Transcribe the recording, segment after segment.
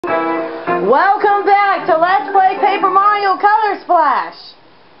Welcome back to Let's Play Paper Mario Color Splash!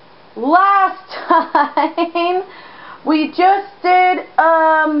 Last time, we just did,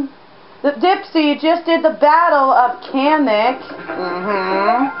 Dipsy just did the Battle of Kamek.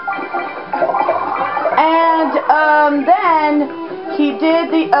 And, then he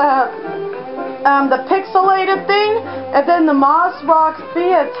did the pixelated thing, and then the Moss Rock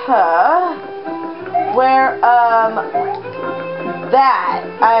Theater, where,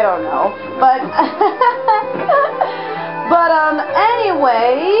 I don't know, but,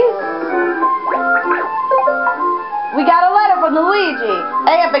 anyways, we got a letter from Luigi.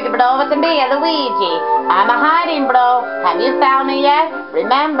 Hey, big bro, it's me, Luigi. I'm a hiding, bro. Have you found me yet?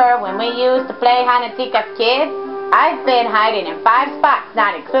 Remember when we used to play hide and seek as kids? I've been hiding in 5 spots,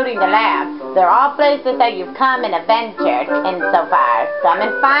 not including the lab. They're all places that you've come and adventured in so far. Come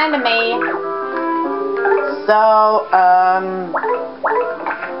and find me. So,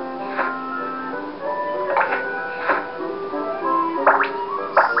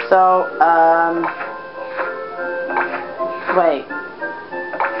 wait.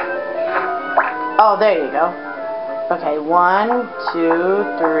 Oh, there you go. Okay, 1, 2,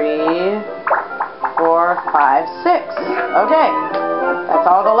 3, 4, 5, 6. Okay, that's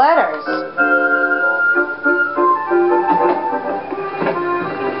all the letters.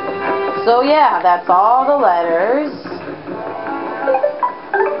 So yeah, that's all the letters.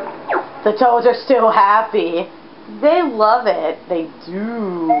 The Toads are still happy. They love it. They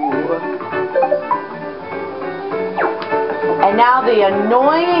do. And now the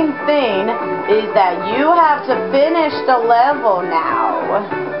annoying thing is that you have to finish the level now.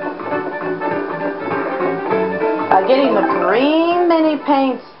 Getting the green mini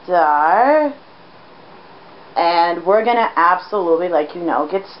paint star. And we're going to absolutely, like you know,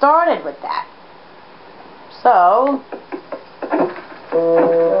 get started with that. So,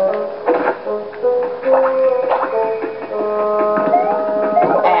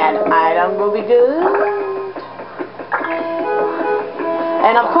 an item will be good.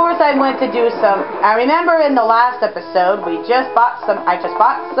 And of course I went to do some, I remember in the last episode I just bought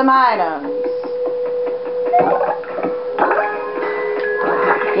some items.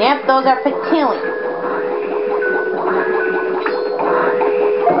 Yep, those are Patillions.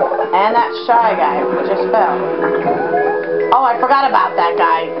 And that shy guy who just fell. Oh, I forgot about that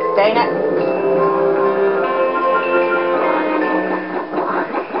guy. Dang it.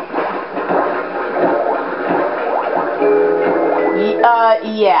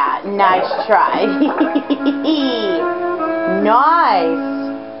 Yeah, nice try. Nice.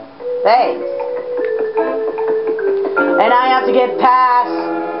 Thanks. And I have to get past,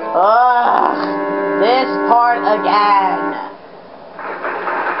 this part again.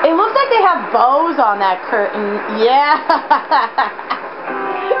 It looks like they have bows on that curtain. Yeah.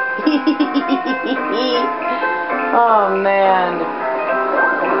 Oh, man.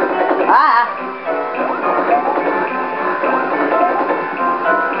 Ah.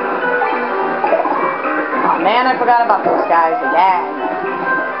 Oh, man, I forgot about those guys again.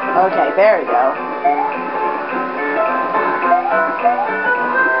 Okay, there we go.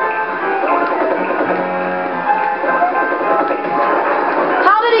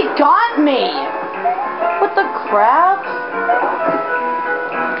 He got me! What the crap?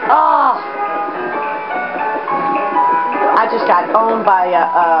 Oh! I just got owned by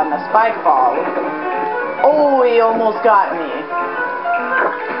a spike ball. Oh, he almost got me.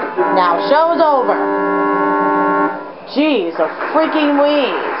 Now show's over. Jeez, a freaking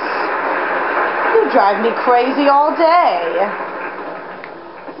wheeze. You drive me crazy all day.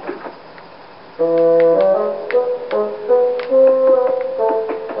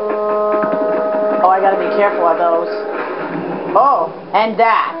 Gotta be careful of those. Oh, and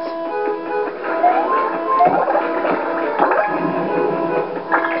that.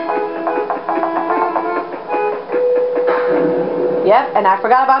 Yep, and I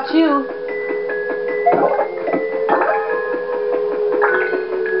forgot about you.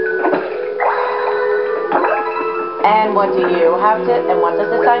 And what do you have to, and what does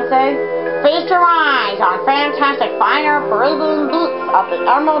the sign say? Feast your eyes on fantastic fire breathing boots of the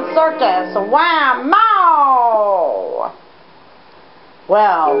Emerald Circus. Whammo!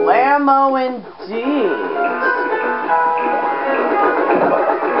 Well, whammo indeed.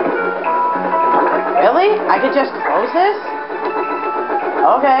 Really? I could just close this?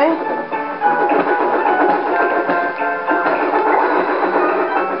 Okay.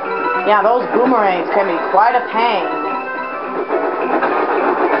 Yeah, those boomerangs can be quite a pain.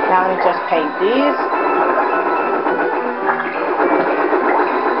 Now let me just paint these.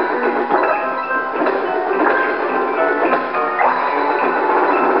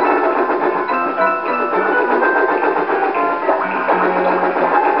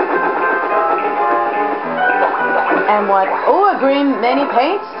 somewhat. Ooh, a green mini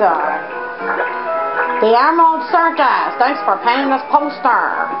paint star. The Emerald Circus. Thanks for painting this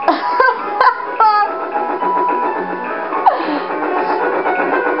poster.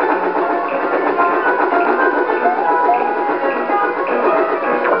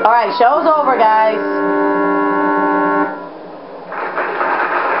 Alright, show's over, guys.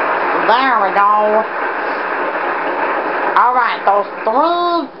 There we go. Alright, those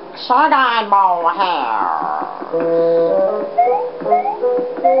 3 shag-eyeball hair.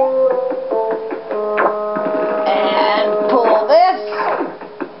 And pull this.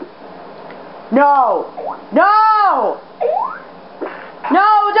 No! No!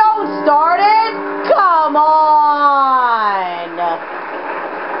 No, don't start it! Come on!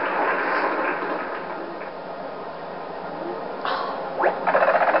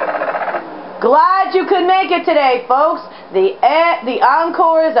 Glad you could make it today, folks. The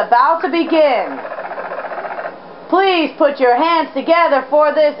encore is about to begin. Please put your hands together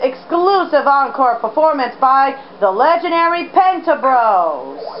for this exclusive encore performance by the legendary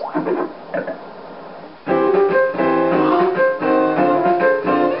Pentabros.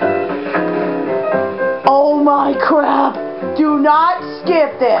 Oh my crap! Do not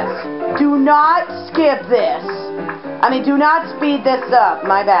skip this. Do not skip this. I mean, do not speed this up.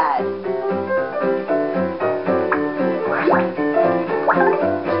 My bad.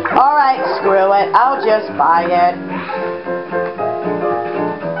 Alright, screw it. I'll just buy it.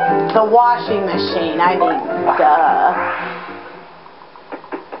 The washing machine. I mean, duh.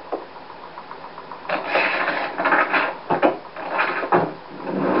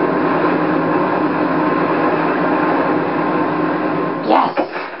 Yes!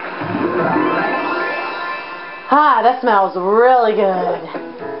 Ah, that smells really good.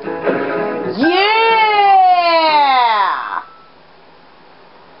 Yeah!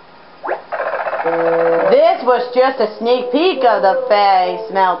 This was just a sneak peek of the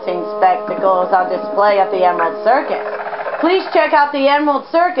face melting spectacles on display at the Emerald Circus. Please check out the Emerald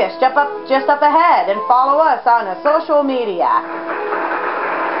Circus just up ahead and follow us on the social media.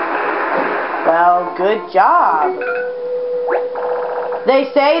 Well, good job. They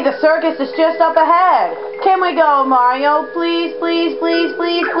say the circus is just up ahead. Can we go, Mario? Please, please, please,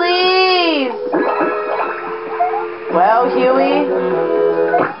 please, please. Well, Huey,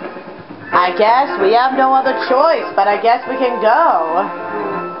 I guess we have no other choice, but I guess we can go.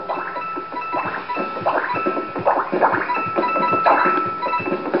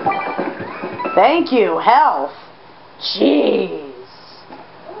 Thank you, health. Jeez.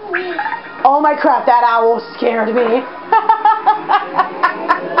 Oh my crap, that owl scared me.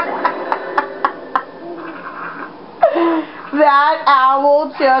 That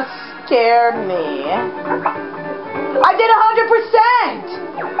owl just scared me. I did 100%!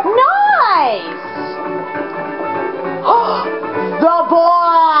 Nice! The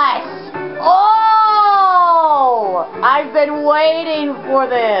boss! Oh! I've been waiting for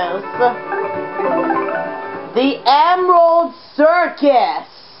this. The Emerald Circus.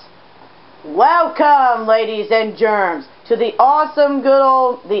 Welcome, ladies and germs, to the awesome good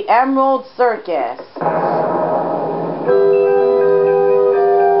old the Emerald Circus.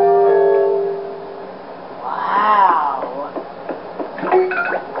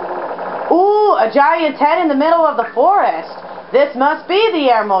 Ooh, a giant tent in the middle of the forest. This must be the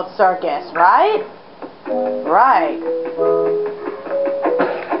Emerald Circus, right? Right.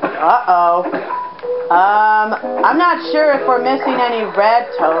 Uh-oh. I'm not sure if we're missing any red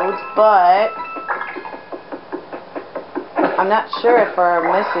toads, but I'm not sure if we're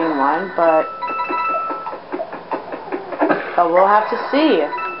missing one, but we'll have to see.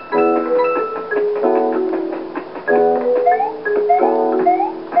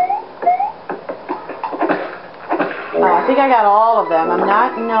 I think I got all of them. I'm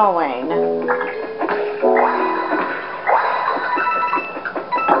not knowing.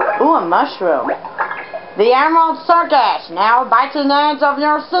 Ooh, a mushroom. The Emerald Circus. Now bite the ends of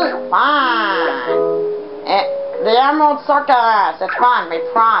your suit. Fine. The Emerald Circus. It's fun, we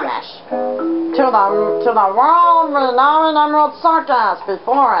promise. To the world-renowned Emerald Circus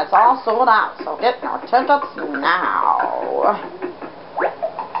before it's all sold out. So get your tickets now.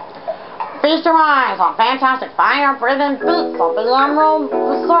 Feast your eyes on fantastic fire-breathing feats of the Emerald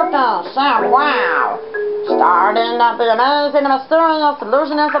Circus. And wow! Starting at the amazing and mysterious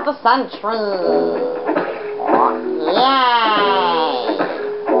illusionist of the century. Yay!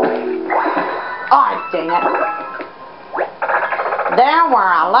 Oh, dang it. There were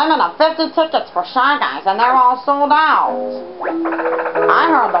a limit of 50 tickets for Shy Guys, and they're all sold out. I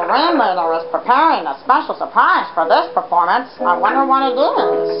heard the ringleader is preparing a special surprise for this performance. I wonder what it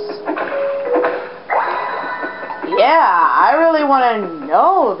is. Yeah, I really want to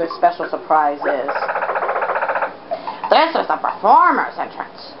know the special surprise is. This is the performer's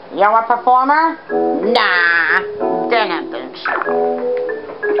entrance. You're a performer? Nah, didn't think so.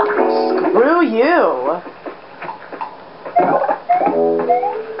 Screw you.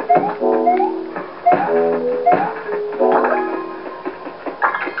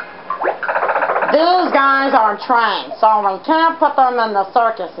 These guys are trained, so we can't put them in the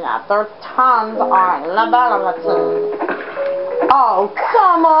circus yet. Their tongues are limited. Oh,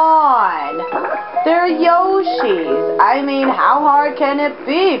 come on. They're Yoshis. I mean, how hard can it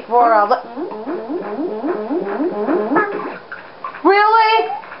be for a... Really?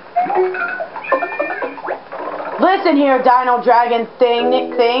 Listen here, Dino Dragon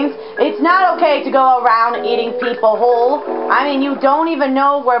things. It's not okay to go around eating people whole. I mean, you don't even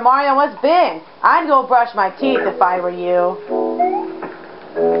know where Mario has been. I'd go brush my teeth if I were you.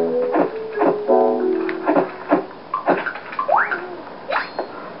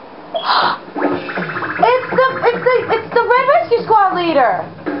 It's the Red Rescue Squad leader.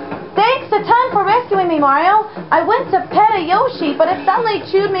 Thanks a ton for rescuing me, Mario. I went to pet a Yoshi, but it suddenly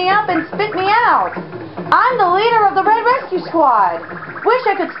chewed me up and spit me out. I'm the leader of the Red Rescue Squad. Wish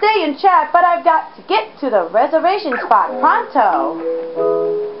I could stay and chat, but I've got to get to the reservation spot pronto.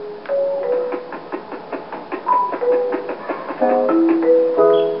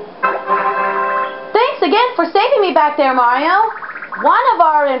 Thanks again for saving me back there, Mario. One of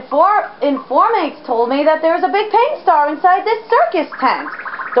our informants told me that there's a big paint star inside this circus tent.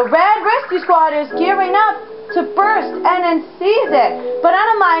 The Red Rescue Squad is gearing up to burst and then seize it, but none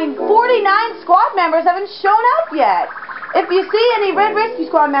of my 49 squad members haven't shown up yet. If you see any Red Rescue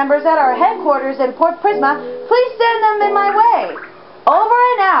Squad members at our headquarters in Port Prisma, please send them in my way. Over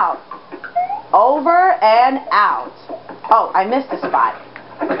and out. Over and out. Oh, I missed a spot.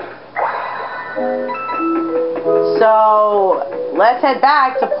 So, let's head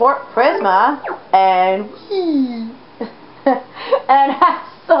back to Port Prisma and and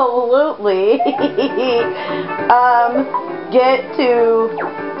absolutely get to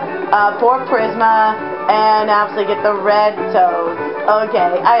Port Prisma and absolutely get the red toads.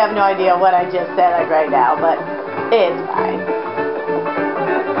 Okay, I have no idea what I just said right now, but it's fine.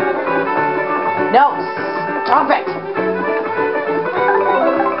 No, stop it!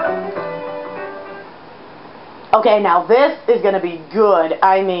 Okay, now this is going to be good.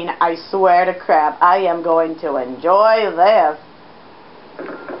 I mean, I swear to crap, I am going to enjoy this.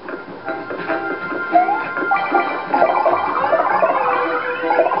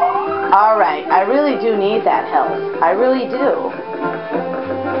 Alright, I really do need that help. I really do.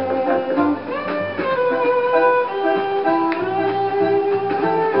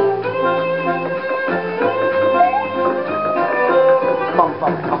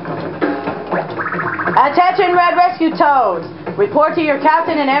 Attention, Red Rescue Toads! Report to your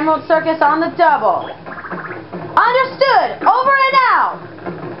captain in Emerald Circus on the double. Understood! Over and out!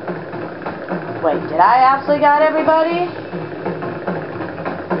 Wait, did I absolutely got everybody?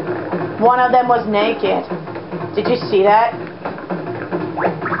 One of them was naked. Did you see that?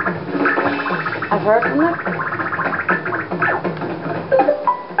 I've heard from them.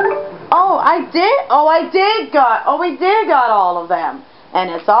 We did got all of them. And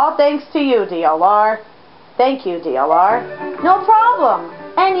it's all thanks to you, DLR. Thank you, DLR. No problem.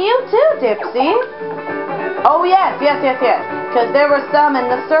 And you too, Dipsy. Oh, yes. Because there were some in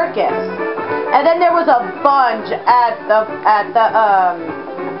the circus. And then there was a bunch at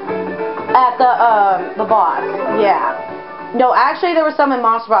the boss. Yeah. No, actually there was some in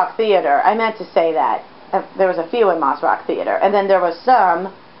Moss Rock Theater. I meant to say that. There was a few in Moss Rock Theater. And then there was a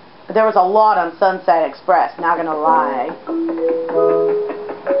lot on Sunset Express, not gonna lie.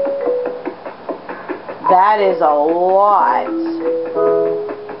 That is a lot.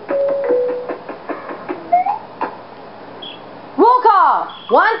 Roll call!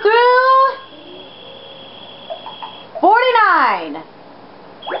 1 through 49.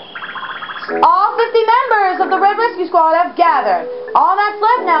 All 50 members of the Red Rescue Squad have gathered. All that's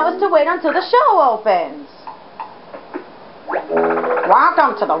left now is to wait until the show opens.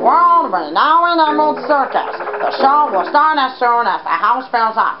 Welcome to the world-renowned Emerald Circus. The show will start as soon as the house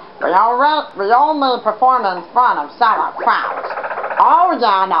fills up. We only perform in front of sellout crowds. Oh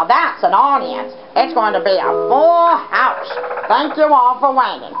yeah, now that's an audience. It's going to be a full house. Thank you all for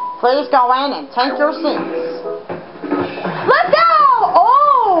waiting. Please go in and take your seats. Let's go!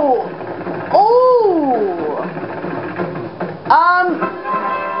 Oh!